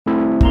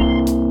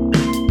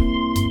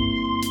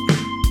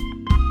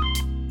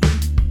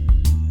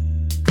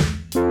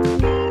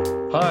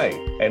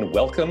and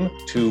welcome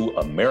to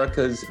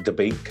America's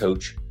Debate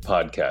Coach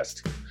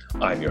podcast.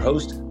 I'm your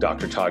host,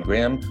 Dr. Todd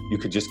Graham. You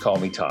could just call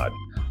me Todd.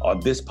 On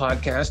this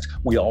podcast,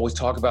 we always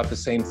talk about the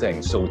same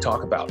thing. So we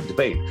talk about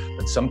debate,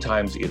 but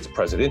sometimes it's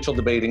presidential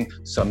debating,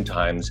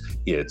 sometimes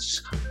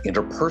it's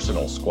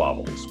interpersonal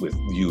squabbles with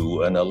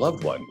you and a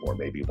loved one, or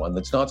maybe one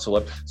that's not so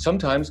loved.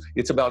 Sometimes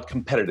it's about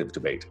competitive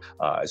debate.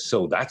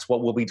 So that's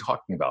what we'll be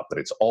talking about, but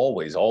it's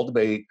always all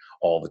debate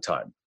all the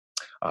time.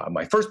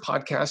 My first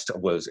podcast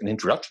was an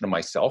introduction to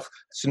myself.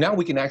 So now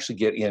we can actually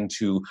get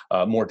into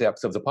more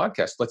depth of the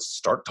podcast. Let's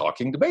start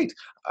talking debate.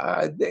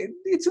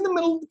 It's in the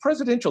middle of the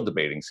presidential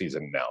debating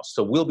season now.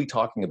 So we'll be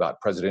talking about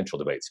presidential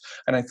debates.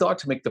 And I thought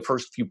to make the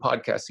first few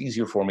podcasts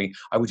easier for me,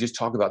 I would just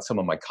talk about some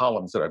of my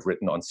columns that I've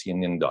written on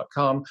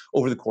CNN.com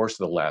over the course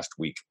of the last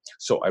week.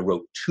 So I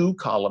wrote 2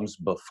 columns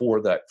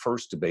before that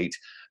first debate.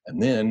 And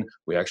then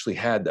we actually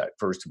had that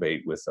first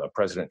debate with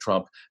President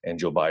Trump and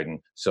Joe Biden.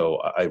 So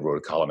I wrote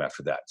a column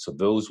after that. So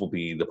those will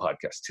be the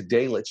podcast.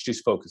 Today, let's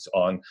just focus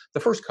on the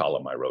first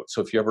column I wrote. So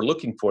if you're ever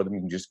looking for them, you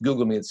can just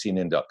Google me at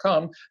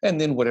CNN.com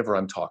and then whatever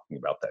I'm talking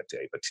about that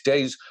day. But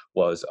today's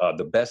was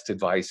the best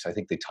advice. I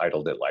think they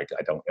titled it like,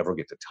 I don't ever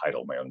get to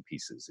title my own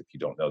pieces. If you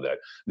don't know that,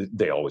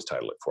 they always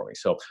title it for me.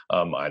 So,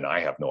 and I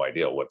have no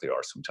idea what they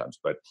are sometimes.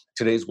 But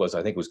today's was,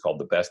 I think it was called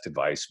the best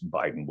advice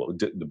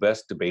the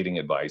best debating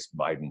advice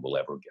Biden will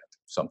ever get,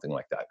 something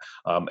like that.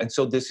 And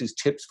so this is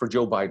tips for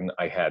Joe Biden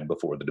I had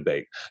before the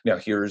debate. Now,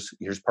 here's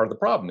part of the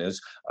problem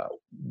is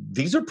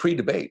these are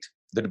pre-debate.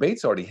 The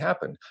debate's already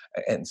happened.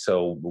 And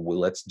so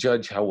let's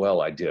judge how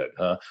well I did,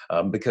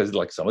 because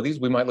like some of these,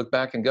 we might look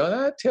back and go,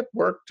 that tip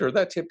worked or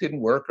that tip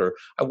didn't work, or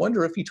I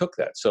wonder if he took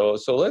that. So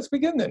let's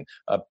begin then.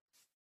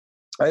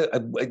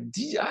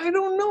 I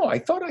don't know. I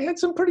thought I had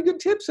some pretty good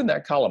tips in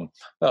that column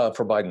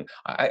for Biden.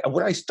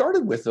 When I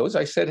started with those,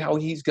 I said how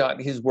he's got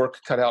his work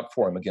cut out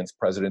for him against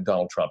President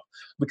Donald Trump,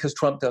 because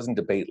Trump doesn't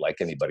debate like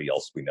anybody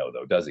else we know,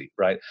 though, does he?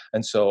 Right?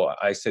 And so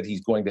I said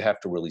he's going to have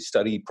to really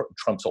study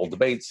Trump's old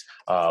debates,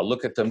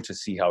 look at them to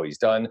see how he's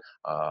done,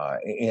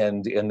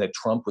 and that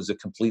Trump was a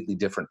completely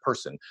different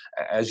person.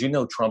 As you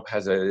know, Trump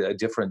has a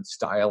different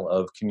style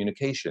of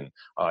communication.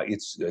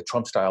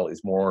 Trump's style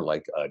is more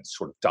like a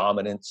sort of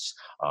dominance,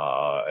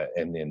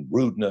 and then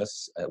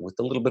rudeness with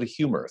a little bit of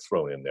humor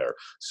thrown in there.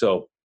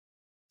 So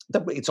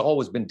it's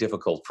always been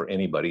difficult for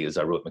anybody, as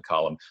I wrote in the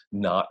column,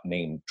 not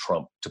named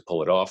Trump to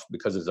pull it off,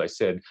 because as I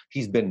said,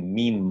 he's been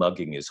mean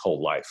mugging his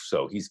whole life.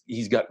 So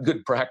he's got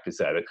good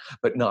practice at it,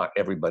 but not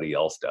everybody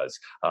else does.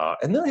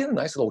 And then I had a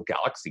nice little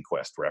Galaxy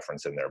Quest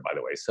reference in there, by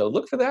the way. So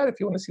look for that if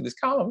you want to see this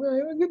column.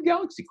 A good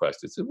Galaxy Quest.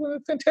 It's a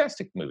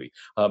fantastic movie.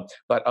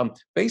 But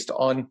based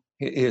on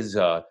his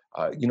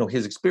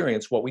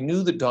experience, what we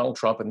knew that Donald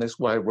Trump, and this is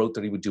what I wrote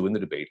that he would do in the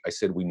debate, I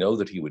said we know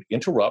that he would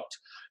interrupt,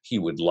 he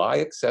would lie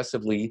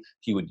excessively,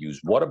 he would use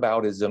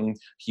whataboutism,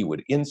 he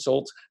would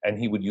insult, and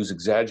he would use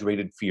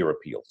exaggerated fear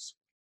appeals.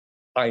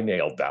 I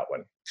nailed that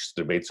one.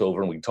 The debate's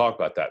over and we can talk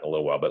about that in a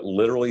little while, but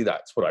literally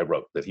that's what I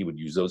wrote, that he would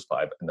use those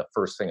 5. And the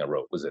first thing I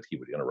wrote was that he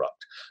would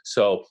interrupt.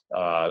 So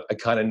I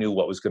kind of knew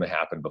what was going to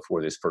happen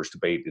before this first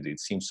debate. It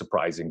seemed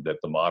surprising that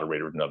the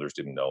moderator and others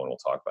didn't know, and we'll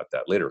talk about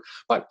that later.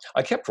 But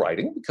I kept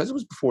writing because it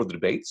was before the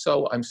debate.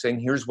 So I'm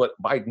saying, here's what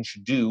Biden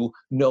should do,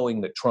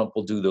 knowing that Trump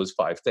will do those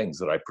 5 things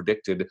that I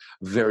predicted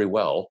very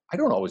well. I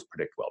don't always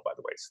predict well, by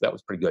the way, so that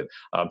was pretty good.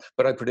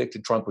 But I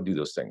predicted Trump would do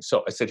those things.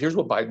 So I said, here's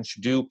what Biden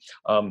should do.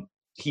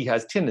 He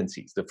has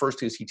tendencies. The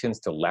first is he tends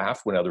to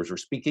laugh when others are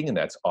speaking, and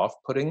that's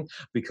off-putting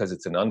because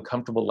it's an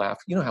uncomfortable laugh.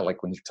 You know how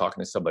like when you're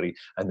talking to somebody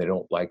and they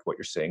don't like what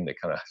you're saying, they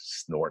kind of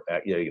snort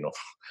at you, they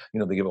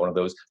give it one of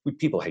those.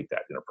 People hate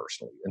that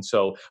interpersonally. And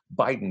so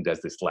Biden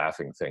does this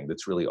laughing thing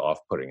that's really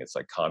off-putting. It's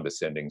like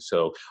condescending.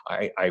 So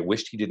I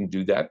wished he didn't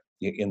do that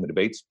in the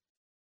debates.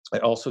 I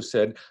also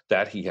said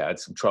that he had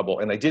some trouble,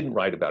 and I didn't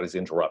write about his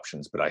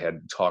interruptions, but I had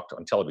talked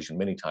on television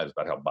many times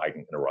about how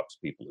Biden interrupts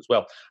people as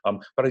well.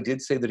 But I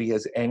did say that he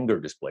has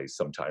anger displays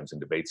sometimes in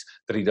debates,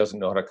 that he doesn't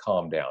know how to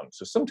calm down.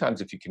 So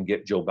sometimes if you can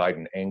get Joe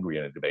Biden angry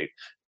in a debate,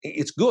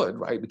 it's good,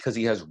 right? Because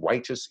he has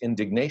righteous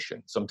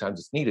indignation. Sometimes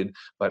it's needed,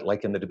 but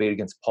like in the debate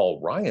against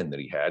Paul Ryan that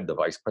he had, the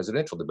vice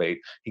presidential debate,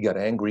 he got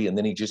angry and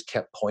then he just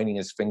kept pointing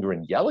his finger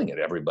and yelling at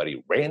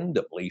everybody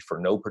randomly for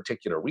no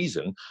particular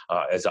reason.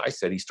 As I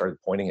said, he started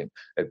pointing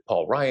at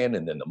Paul Ryan,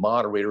 and then the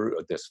moderator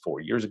of this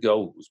 4 years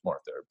ago, it was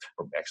Martha,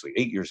 or actually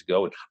 8 years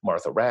ago, and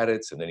Martha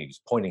Raddatz, and then he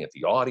was pointing at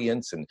the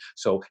audience. And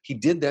so he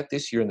did that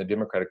this year in the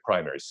Democratic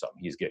primaries some.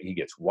 He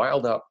gets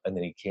riled up and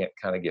then he can't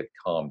kind of get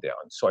calmed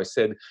down. So I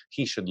said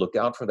he should look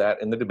out for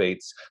that in the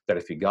debates, that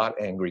if he got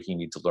angry, he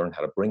needed to learn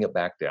how to bring it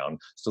back down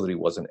so that he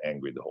wasn't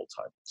angry the whole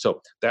time. So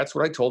that's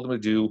what I told him to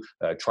do.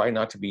 Try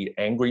not to be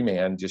angry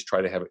man, just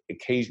try to have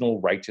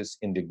occasional righteous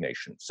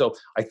indignation. So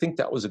I think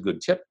that was a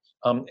good tip.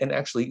 And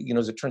actually,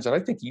 as it turns out, I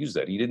think he used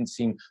that. He didn't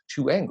seem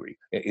too angry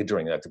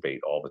during that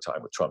debate all the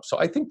time with Trump. So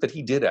I think that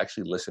he did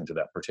actually listen to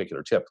that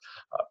particular tip.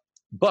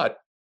 But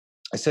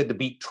I said to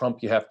beat Trump,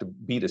 you have to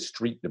beat a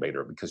street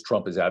debater because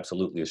Trump is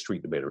absolutely a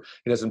street debater.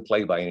 He doesn't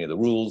play by any of the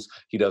rules.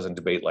 He doesn't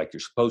debate like you're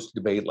supposed to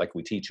debate, like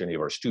we teach any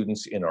of our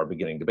students in our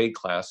beginning debate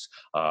class.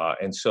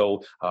 And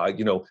so,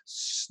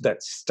 that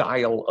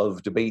style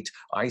of debate,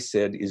 I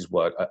said, is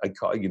what I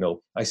call,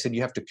 I said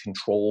you have to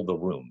control the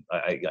room.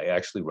 I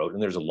actually wrote,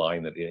 and there's a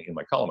line that in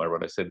my column I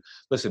wrote, I said,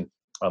 listen,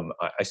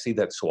 I see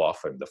that so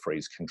often, the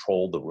phrase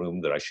control the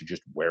room, that I should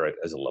just wear it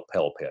as a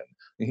lapel pin,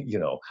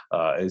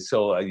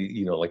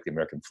 like the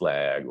American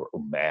flag or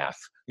math,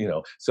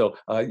 So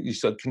you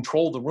said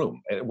control the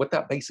room. And what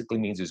that basically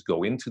means is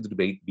go into the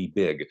debate, be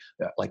big,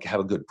 like have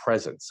a good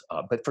presence.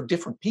 But for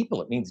different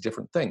people, it means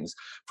different things.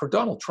 For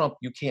Donald Trump,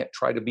 you can't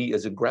try to be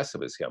as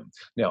aggressive as him.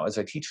 Now, as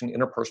I teach in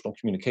interpersonal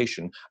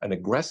communication, an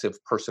aggressive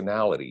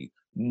personality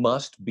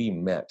must be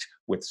met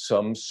with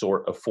some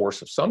sort of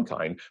force of some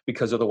kind,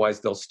 because otherwise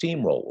they'll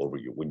steamroll over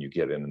you when you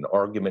get in an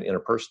argument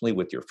interpersonally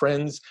with your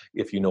friends.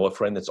 If you know a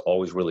friend that's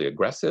always really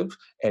aggressive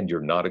and you're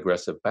not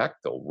aggressive back,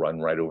 they'll run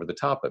right over the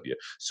top of you.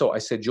 So I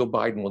said Joe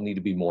Biden will need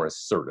to be more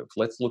assertive.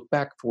 Let's look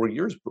back 4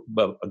 years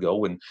ago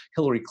when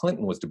Hillary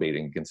Clinton was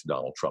debating against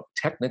Donald Trump.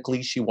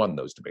 Technically, she won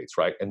those debates,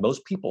 right? And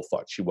most people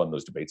thought she won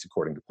those debates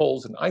according to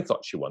polls, and I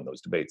thought she won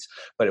those debates,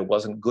 but it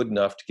wasn't good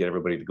enough to get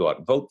everybody to go out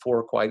and vote for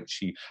her quite.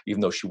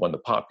 Even though she won the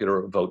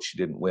popular vote, she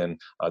didn't win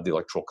the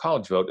electoral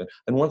college vote.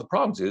 And one of the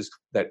problems is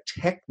that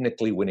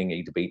technically winning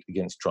a debate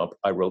against Trump,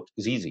 I wrote,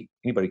 is easy.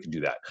 Anybody can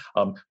do that.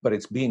 But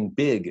it's being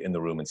big in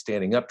the room and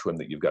standing up to him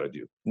that you've got to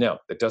do. Now,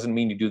 that doesn't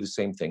mean you do the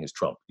same thing as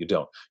Trump. You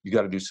don't. You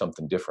got to do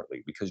something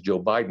differently, because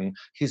Joe Biden,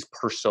 his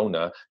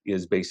persona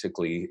is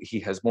basically, he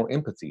has more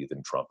empathy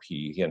than Trump.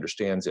 He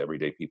understands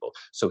everyday people.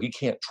 So he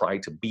can't try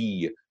to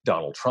be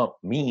Donald Trump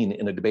mean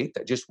in a debate.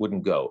 That just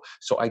wouldn't go.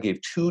 So I gave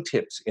 2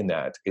 tips in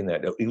that.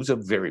 It was a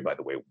very, by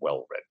the way,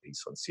 well-read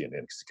piece on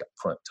CNN, because it got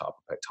top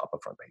of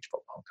front page for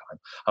a long time.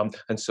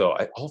 And so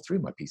all 3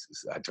 of my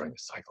pieces during the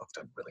cycle have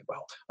done really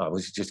well. It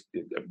was just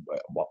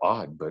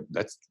odd, but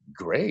that's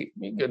great.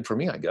 Good for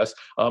me, I guess.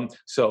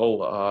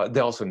 They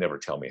also never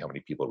tell me how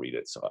many people read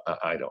it. So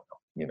I don't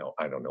know.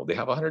 I don't know. They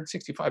have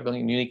 165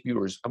 million unique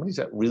viewers. How many does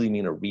that really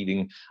mean are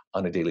reading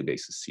on a daily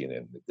basis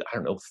CNN? I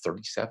don't know,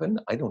 37?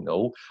 I don't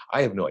know.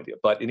 I have no idea.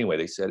 But anyway,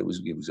 they said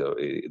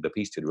the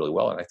piece did really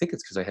well. And I think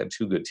it's because I had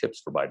 2 good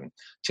tips for Biden.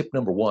 Tip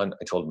number 1,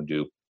 I told him to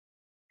do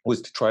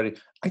was to try to,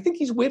 I think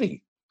he's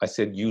witty. I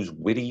said, use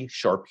witty,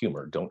 sharp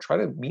humor. Don't try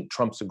to meet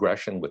Trump's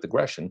aggression with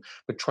aggression,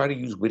 but try to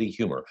use witty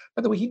humor.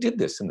 By the way, he did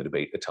this in the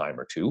debate a time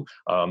or 2,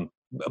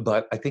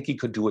 but I think he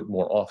could do it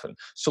more often.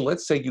 So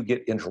let's say you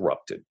get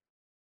interrupted.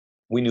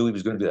 We knew he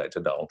was going to do that to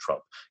Donald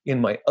Trump.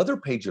 In my other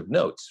page of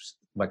notes,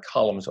 my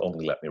columns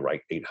only let me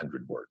write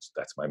 800 words.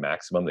 That's my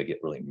maximum. They get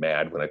really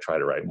mad when I try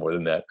to write more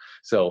than that.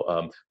 So,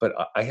 but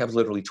I have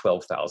literally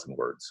 12,000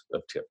 words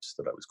of tips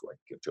that I was going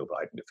to give Joe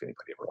Biden if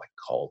anybody ever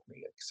called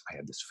me. Because I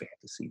had this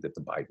fantasy that the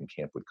Biden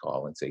camp would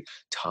call and say,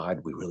 Todd,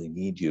 we really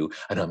need you.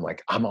 And I'm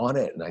like, I'm on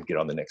it. And I'd get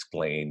on the next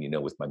plane,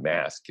 with my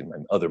mask and my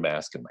other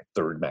mask and my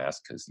 3rd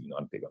mask, because,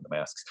 I'm big on the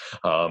masks.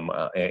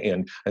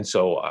 And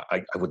so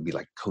I would be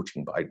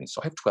coaching Biden.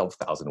 So I have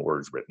 12,000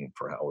 words written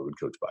for how I would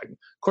coach Biden.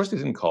 Of course, they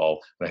didn't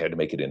call, and I had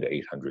to make it into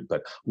 800.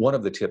 But one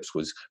of the tips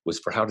was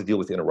for how to deal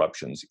with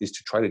interruptions is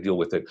to try to deal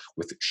with it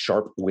with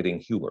sharp, witting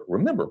humor.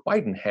 Remember,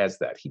 Biden has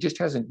that. He just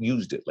hasn't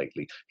used it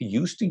lately. He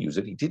used to use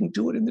it. He didn't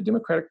do it in the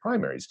Democratic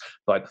primaries,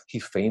 but he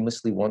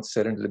famously once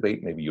said in a debate,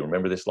 maybe you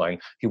remember this line,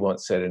 he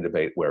once said in a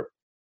debate where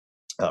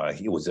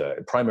he was a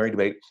primary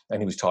debate, and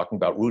he was talking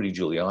about Rudy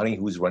Giuliani,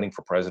 who was running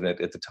for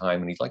president at the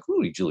time. And he's like,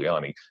 Rudy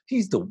Giuliani,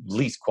 he's the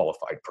least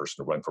qualified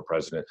person to run for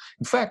president.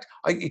 In fact,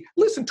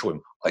 listen to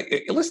him.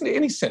 Listen to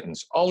any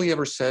sentence. All he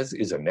ever says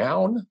is a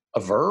noun, a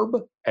verb,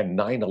 and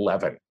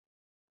 9/11.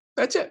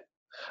 That's it.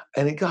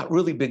 And it got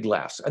really big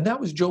laughs. And that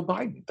was Joe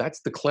Biden. That's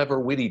the clever,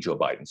 witty Joe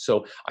Biden.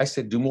 So I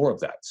said, do more of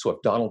that. So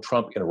if Donald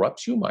Trump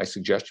interrupts you, my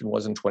suggestion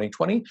was in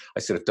 2020, I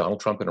said, if Donald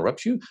Trump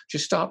interrupts you,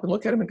 just stop and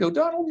look at him and go,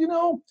 Donald,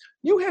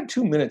 you had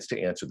 2 minutes to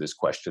answer this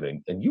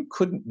question and you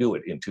couldn't do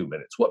it in 2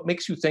 minutes. What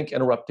makes you think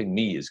interrupting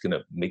me is going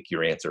to make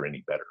your answer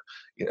any better?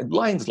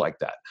 Lines like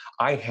that.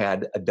 I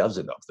had a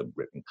dozen of them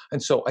written.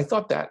 And so I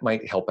thought that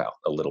might help out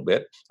a little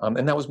bit.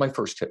 And that was my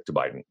first tip to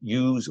Biden.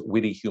 Use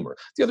witty humor.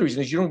 The other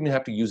reason is you don't even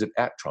have to use it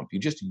at Trump.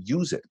 You just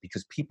use it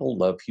because people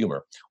love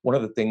humor. One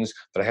of the things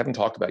that I haven't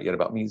talked about yet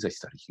about me is I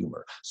study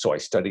humor. So I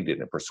studied it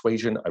in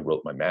persuasion. I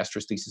wrote my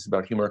master's thesis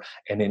about humor.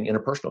 And in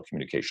interpersonal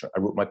communication,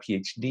 I wrote my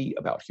PhD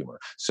about humor.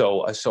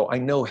 So I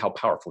know how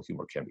powerful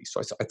humor can be.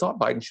 So I thought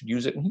Biden should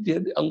use it, and he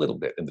did a little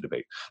bit in the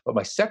debate. But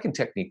my second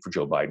technique for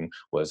Joe Biden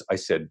was I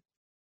said,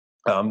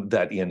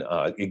 that in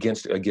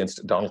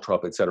against Donald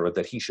Trump, et cetera,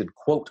 that he should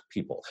quote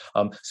people.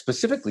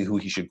 Specifically, who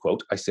he should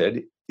quote, I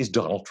said, is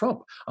Donald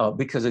Trump.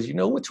 Because as you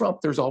know, with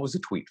Trump, there's always a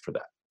tweet for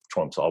that.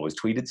 Trump's always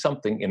tweeted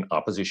something in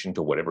opposition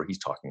to whatever he's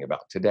talking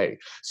about today.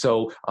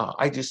 So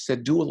I just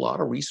said, do a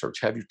lot of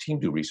research, have your team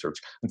do research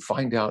and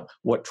find out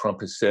what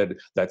Trump has said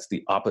that's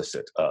the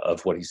opposite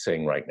of what he's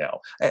saying right now.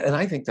 And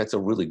I think that's a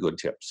really good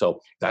tip. So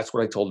that's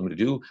what I told him to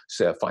do,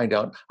 say, find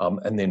out,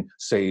 and then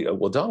say,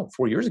 well, Donald,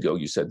 4 years ago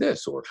you said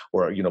this, or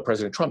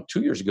President Trump,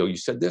 2 years ago you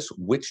said this.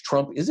 Which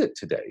Trump is it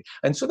today?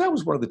 And so that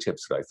was one of the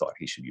tips that I thought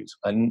he should use.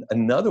 And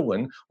another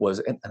one was,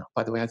 and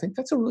by the way, I think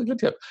that's a really good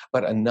tip,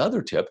 but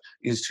another tip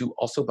is to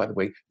also, by the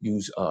way,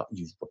 use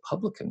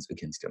Republicans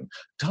against him.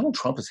 Donald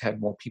Trump has had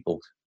more people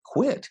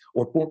quit,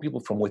 or more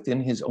people from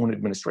within his own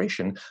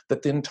administration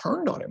that then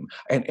turned on him.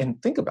 And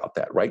think about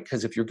that, right?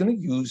 Because if you're going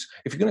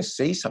to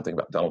say something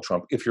about Donald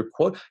Trump, if you're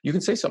you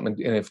can say something,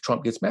 and if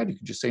Trump gets mad, you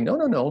can just say,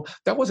 no,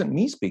 that wasn't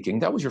me speaking.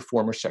 That was your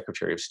former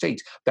Secretary of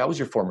State. That was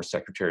your former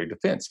Secretary of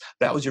Defense.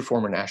 That was your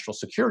former National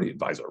Security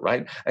Advisor,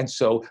 right? And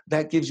so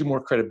that gives you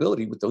more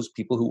credibility with those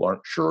people who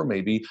aren't sure,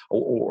 maybe,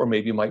 or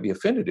maybe you might be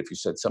offended if you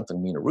said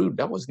something mean or rude.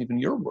 That wasn't even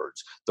your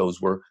words. Those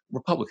were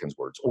Republicans'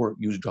 words, or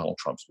use Donald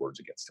Trump's words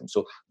against him.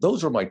 So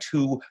those are my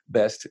two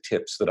best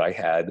tips that I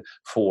had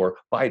for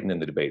Biden in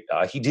the debate.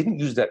 He didn't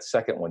use that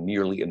second one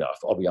nearly enough,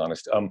 I'll be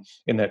honest,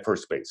 in that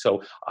first debate.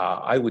 So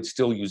I would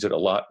still use it a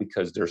lot,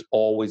 because there's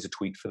always a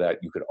tweet for that.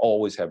 You could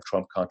always have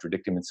Trump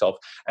contradicting himself.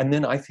 And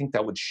then I think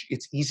that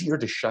it's easier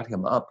to shut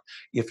him up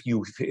if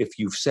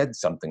you've said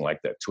something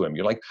like that to him.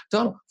 You're like,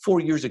 Donald, 4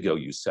 years ago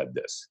you said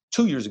this.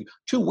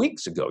 2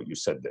 weeks ago you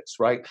said this,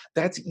 right?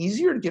 That's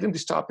easier to get him to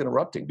stop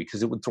interrupting,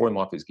 because it would throw him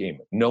off his game.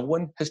 No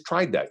one has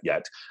tried that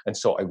yet. And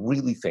so I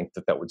really think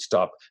that would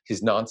stop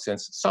his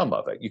nonsense, some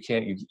of it.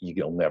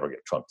 You'll never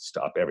get Trump to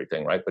stop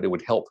everything, right? But it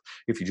would help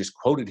if you just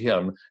quoted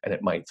him, and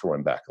it might throw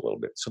him back a little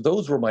bit. So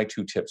those were my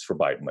two tips for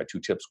Biden. My two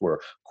tips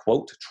were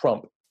quote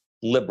Trump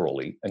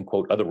liberally and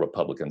quote other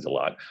Republicans a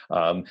lot,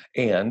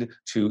 and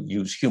to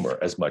use humor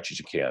as much as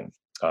you can.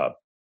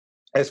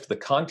 As for the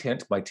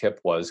content, my tip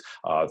was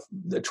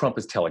that Trump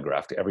has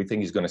telegraphed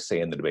everything he's going to say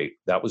in the debate.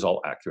 That was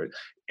all accurate.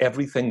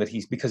 Everything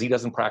because he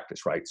doesn't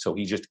practice, right? So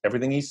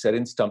everything he said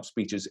in stump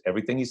speeches,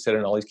 everything he said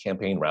in all his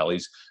campaign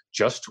rallies,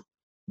 just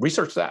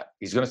research that.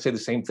 He's going to say the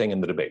same thing in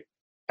the debate.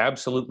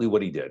 Absolutely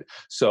what he did.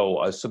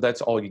 So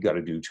that's all you got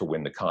to do to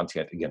win the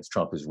content against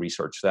Trump, is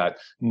research that.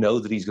 Know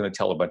that he's going to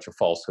tell a bunch of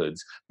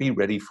falsehoods. Be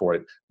ready for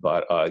it,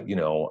 but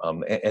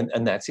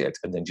and that's it.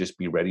 And then just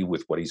be ready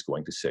with what he's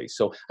going to say.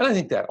 So, and I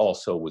think that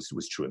also was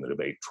true in the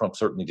debate. Trump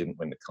certainly didn't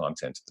win the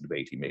content of the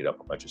debate. He made up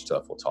a bunch of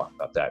stuff. We'll talk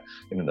about that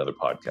in another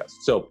podcast.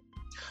 So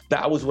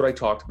that was what I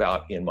talked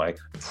about in my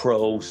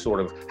pro sort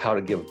of how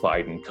to give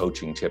Biden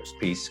coaching tips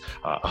piece.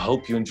 I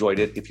hope you enjoyed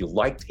it. If you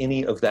liked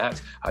any of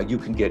that, you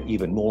can get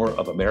even more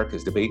of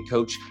America's Debate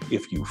Coach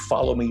if you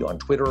follow me on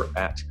Twitter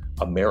at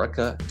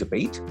America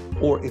Debate,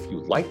 or if you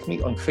like me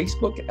on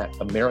Facebook at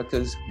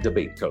America's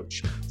Debate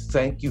Coach.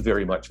 Thank you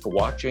very much for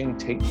watching.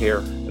 Take care,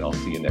 and I'll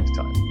see you next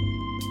time.